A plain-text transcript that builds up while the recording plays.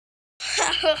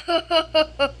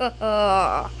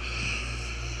I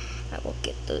will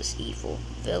get those evil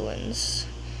villains.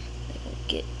 They will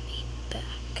get me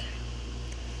back.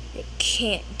 They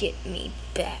can't get me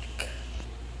back.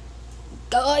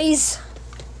 Guys,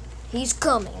 he's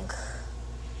coming.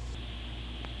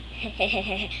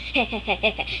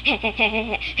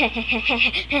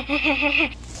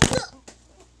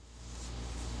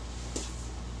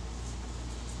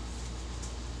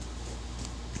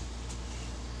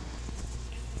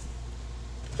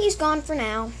 He's gone for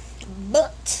now,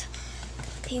 but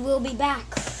he will be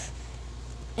back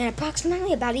in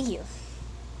approximately about a year.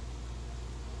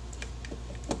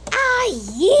 A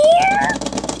year?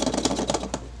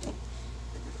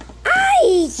 A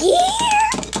year?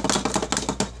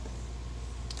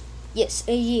 Yes,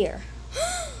 a year.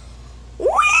 Whee!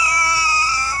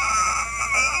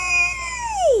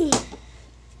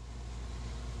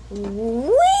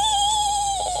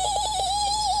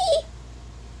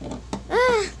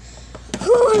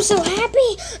 I'm so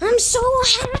happy. I'm so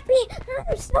happy.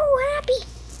 I'm so happy.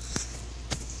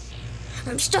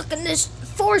 I'm stuck in this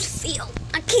force field.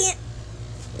 I can't.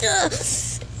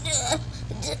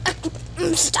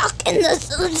 I'm stuck in this.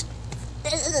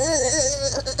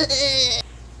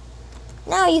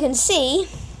 Now you can see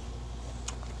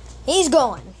he's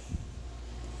gone.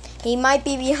 He might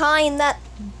be behind that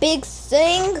big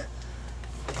thing,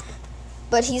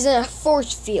 but he's in a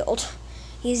force field.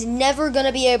 He's never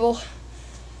gonna be able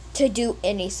to do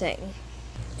anything.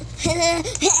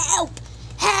 Help!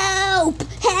 Help!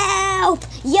 Help!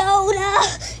 Yoda!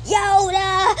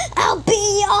 Yoda! I'll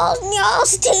be on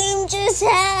y'all's team, just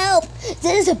help!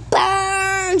 This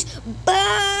burns!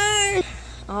 Burn!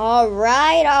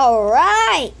 Alright,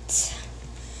 alright!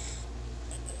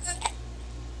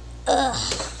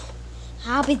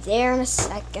 I'll be there in a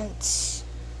second.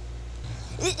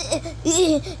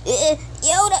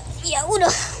 Yoda!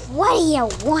 Yoda! What do you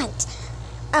want?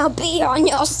 I'll be on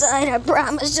your side, I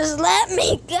promise. Just let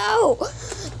me go.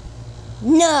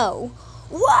 No.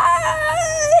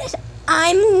 What?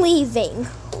 I'm leaving.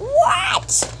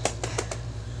 What?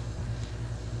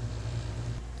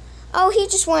 Oh, he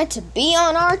just wanted to be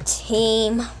on our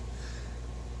team.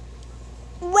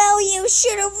 Well, you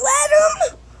should have let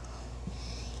him.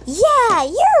 Yeah,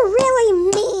 you're really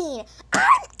mean.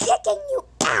 I'm kicking you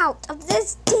out of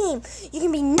this team. You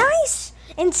can be nice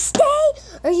and stay,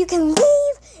 or you can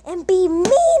leave and be mean,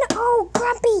 oh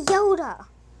grumpy Yoda.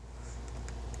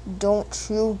 Don't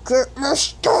you get me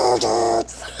started.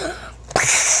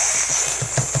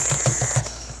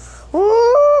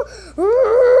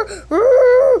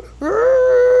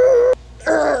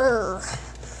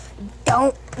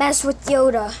 Don't mess with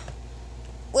Yoda.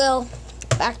 Well,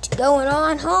 back to going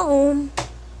on home.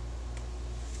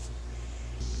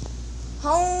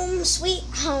 Home, sweet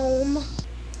home.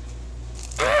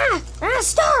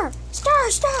 Star!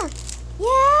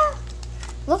 Yeah?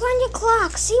 Look on your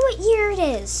clock. See what year it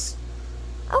is.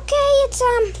 Okay, it's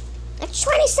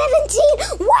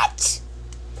 2017. What?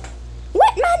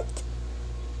 What month?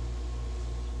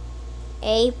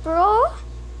 April?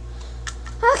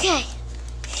 Okay.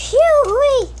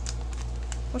 Phew-wee.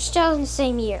 We're still in the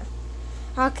same year.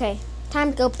 Okay,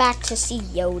 time to go back to see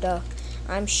Yoda.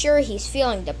 I'm sure he's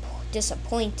feeling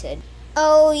disappointed.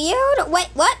 Oh, Yoda, wait,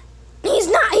 what? He's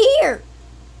not here!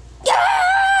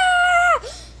 Ah!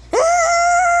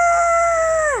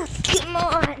 Ah! Come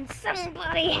on,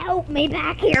 somebody help me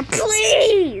back here,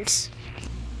 please!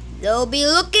 They'll be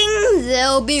looking,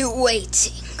 they'll be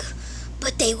waiting,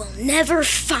 but they will never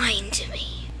find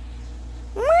me.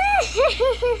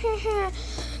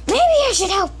 Maybe I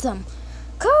should help them.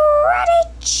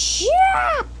 Karate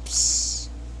chops!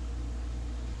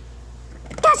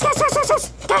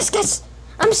 Guys,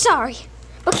 I'm sorry.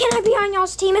 But can I be on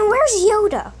y'all's team? And where's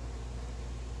Yoda?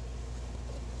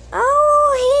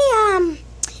 Oh,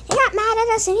 he got mad at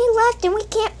us and he left and we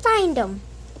can't find him.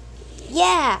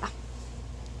 Yeah.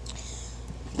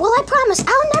 Well, I promise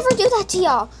I'll never do that to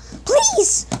y'all.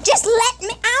 Please, just let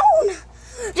me own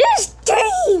this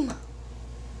team.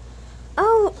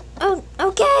 Oh,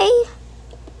 okay.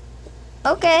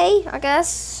 Okay, I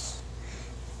guess.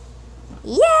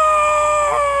 Yay!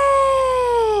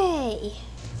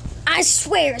 I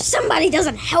swear, if somebody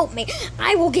doesn't help me,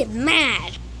 I will get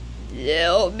mad.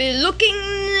 They'll be looking,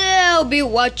 they'll be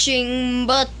watching,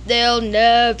 but they'll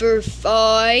never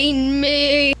find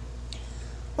me.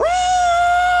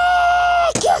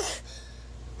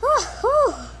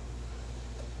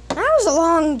 That was a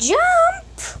long jump.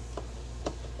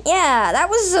 Yeah, that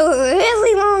was a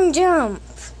really long jump.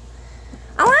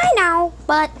 Oh, I know,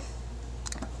 but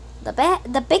the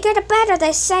bigger the better,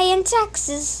 they say in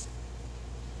Texas.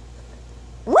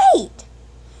 Wait,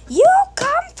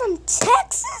 from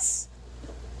Texas?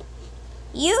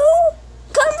 You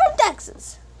come from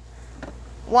Texas?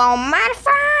 Well, mighty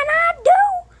fine I do,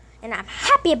 and I'm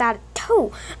happy about it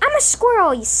too. I'm a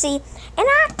squirrel, you see, and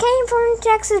I came from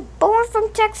Texas, born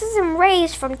from Texas, and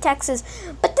raised from Texas.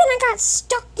 But then I got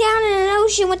stuck down in an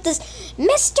ocean with this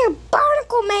Mr.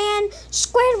 Barnacle Man,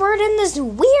 Squidward, and this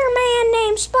weird man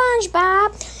named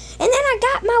SpongeBob. And then I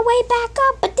got my way back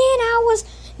up, but then I was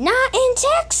not in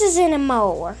Texas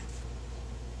anymore.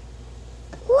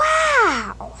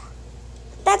 Wow,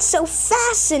 that's so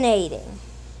fascinating.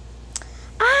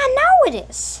 I know it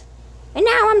is. And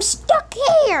now I'm stuck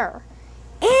here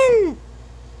in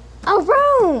a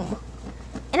room.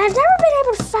 And I've never been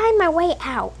able to find my way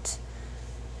out.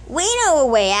 We know a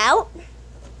way out.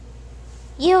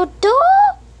 You do?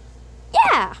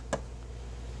 Yeah.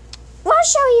 Well, I'll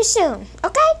show you soon,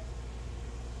 okay?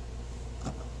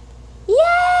 Yay!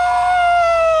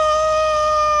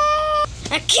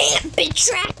 I can't be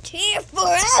trapped here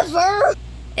forever.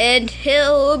 And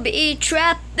he'll be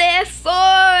trapped there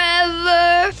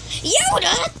forever. Yoda,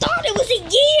 I thought it was a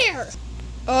year.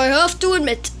 I have to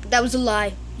admit, that was a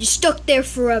lie. You're stuck there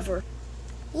forever.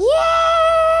 Yeah!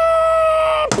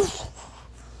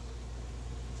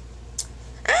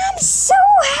 I'm so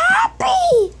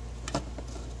happy.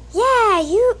 Yeah,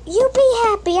 you be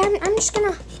happy. I'm just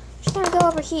gonna go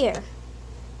over here.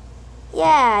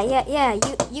 Yeah.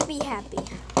 You be happy.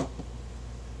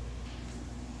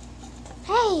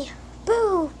 Hey,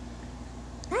 Boo.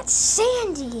 That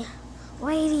Sandy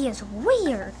lady is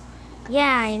weird.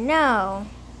 Yeah, I know.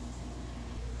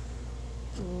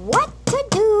 What to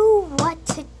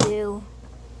do.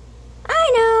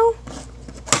 I know.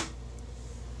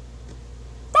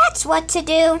 That's what to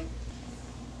do.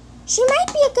 She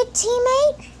might be a good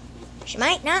teammate. She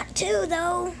might not too,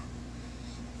 though.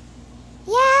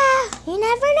 Yeah, you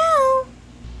never know.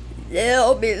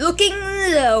 They'll be looking,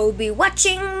 they'll be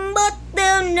watching, but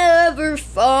they'll never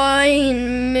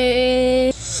find me.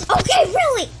 Okay,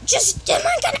 really? Am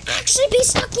I gonna actually be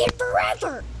stuck here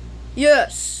forever?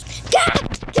 Yes.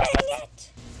 God dang it!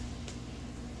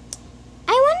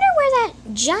 I wonder where that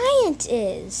giant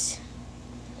is.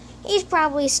 He's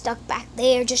probably stuck back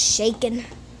there, just shaking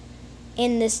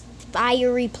in this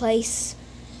fiery place.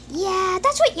 Yeah,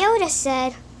 that's what Yoda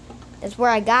said. That's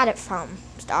where I got it from,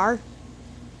 Star.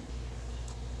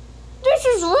 This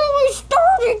is really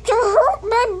starting to hurt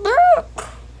my back.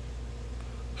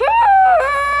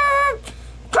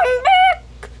 Come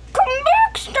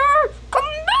back, Star.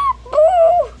 Come back,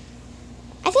 Boo.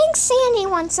 I think Sandy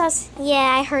wants us.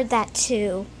 Yeah, I heard that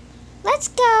too. Let's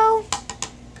go.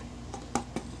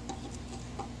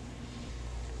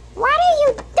 What are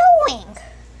you doing?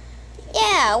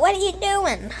 Yeah, what are you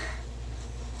doing?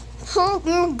 Help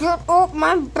me get up,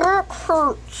 my back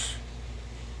hurts.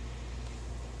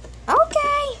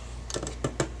 Okay.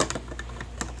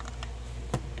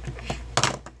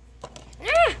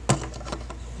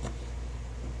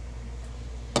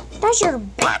 Does your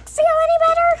back feel any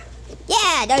better?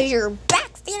 Yeah, does your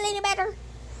back feel any better?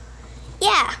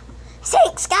 Yeah.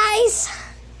 Thanks, guys.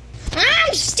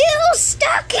 I'm still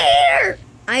stuck here.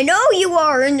 I know you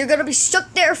are, and you're gonna be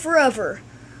stuck there forever.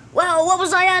 Well, what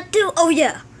was I at do? Oh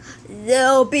yeah.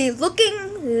 They'll be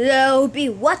looking, they'll be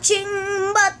watching,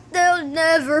 but they'll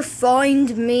never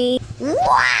find me.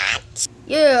 What?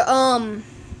 Yeah,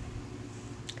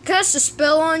 cast a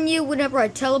spell on you whenever I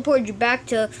teleport you back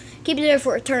to keep you there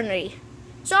for eternity.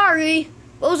 Sorry.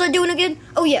 What was I doing again?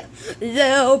 Oh yeah.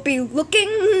 They'll be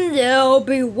looking, they'll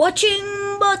be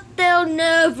watching, but they'll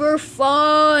never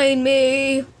find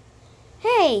me.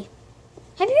 Hey,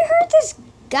 have you heard this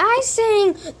guy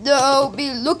saying, they'll be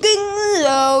looking,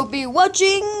 they'll be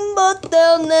watching, but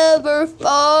they'll never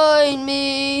find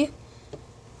me?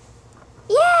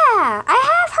 Yeah, I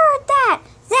have heard that.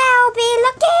 They'll be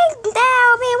looking,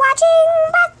 they'll be watching,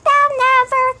 but they'll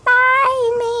never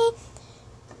find me.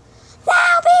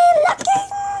 They'll be looking,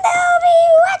 they'll be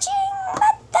watching,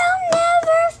 but they'll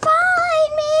never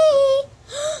find me.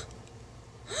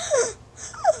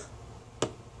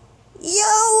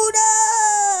 Yoda!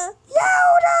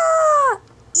 Yoda!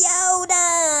 Yoda!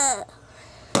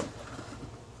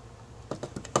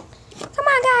 Come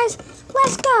on, guys.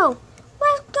 Let's go.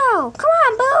 Let's go. Come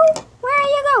on, Boo. Where are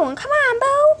you going? Come on,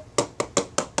 Boo.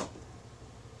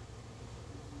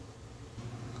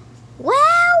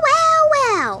 Well.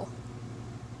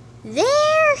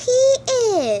 There he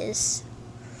is.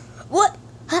 What?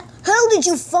 How did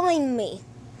you find me?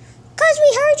 'Cause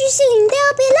we heard you saying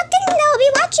they'll be looking, they'll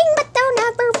be watching, but they'll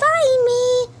never find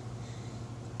me.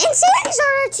 And Sandy's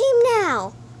on our team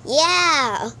now.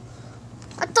 Yeah.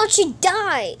 I thought she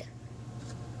died.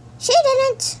 She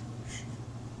didn't.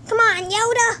 on,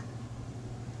 Yoda.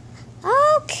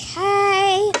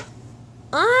 Okay.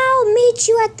 I'll meet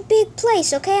you at the big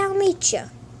place, okay? I'll meet you.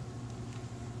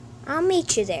 I'll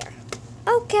meet you there.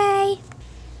 Okay.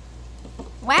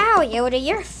 Wow, Yoda,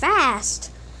 you're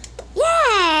fast.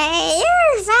 Yeah,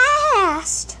 you're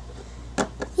fast.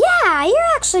 Yeah,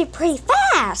 you're actually pretty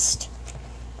fast.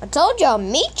 I told you I'll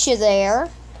meet you there.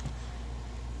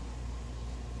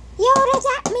 Yoda,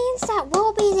 that means that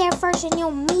we'll be there first and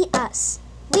you'll meet us.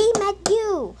 We met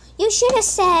you. You should have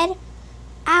said,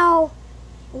 I'll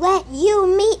let you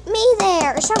meet me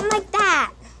there, or something like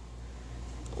that.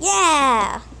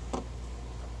 Yeah.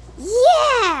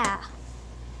 Yeah.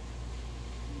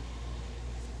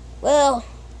 Well,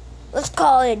 let's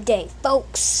call it a day,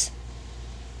 folks.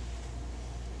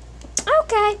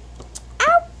 Okay.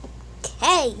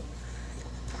 Okay.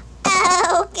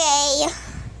 Okay.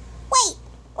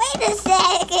 Wait a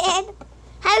second.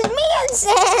 Has me and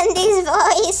Sandy's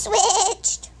voice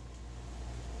switched?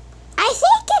 I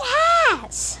think it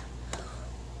has.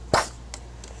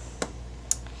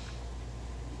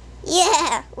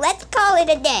 Yeah, let's call it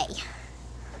a day.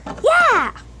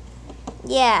 Yeah.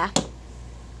 Yeah.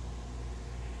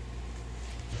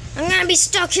 I'm gonna be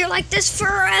stuck here like this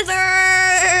forever.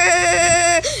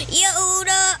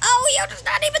 Yoda. Oh, Yoda's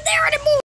not even there anymore.